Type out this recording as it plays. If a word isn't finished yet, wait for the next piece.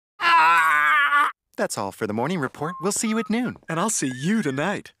That's all for the morning report. We'll see you at noon. And I'll see you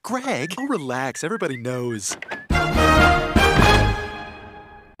tonight. Greg! Oh, relax. Everybody knows.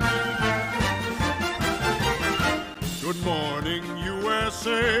 Good morning,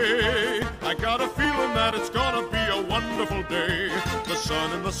 USA. I got a feeling that it's gonna be a wonderful day. The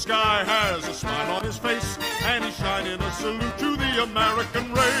sun in the sky has a smile on his face, and he's shining a salute to the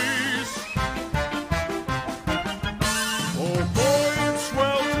American race. Oh boy, it's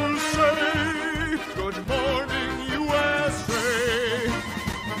swell to say, good morning, USA.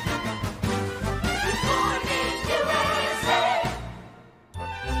 Good morning, USA.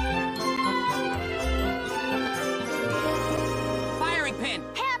 Firing pin.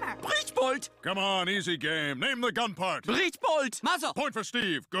 Hammer. Breach bolt. Come on, easy game. Name the gun part. Breach bolt. Muzzle. Point for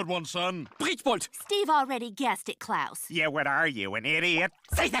Steve. Good one, son. Breach bolt. Steve already guessed it, Klaus. Yeah, what are you, an idiot?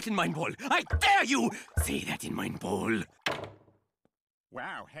 Say that in mein bowl. I dare you. Say that in mein bowl.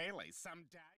 Wow, Haley, some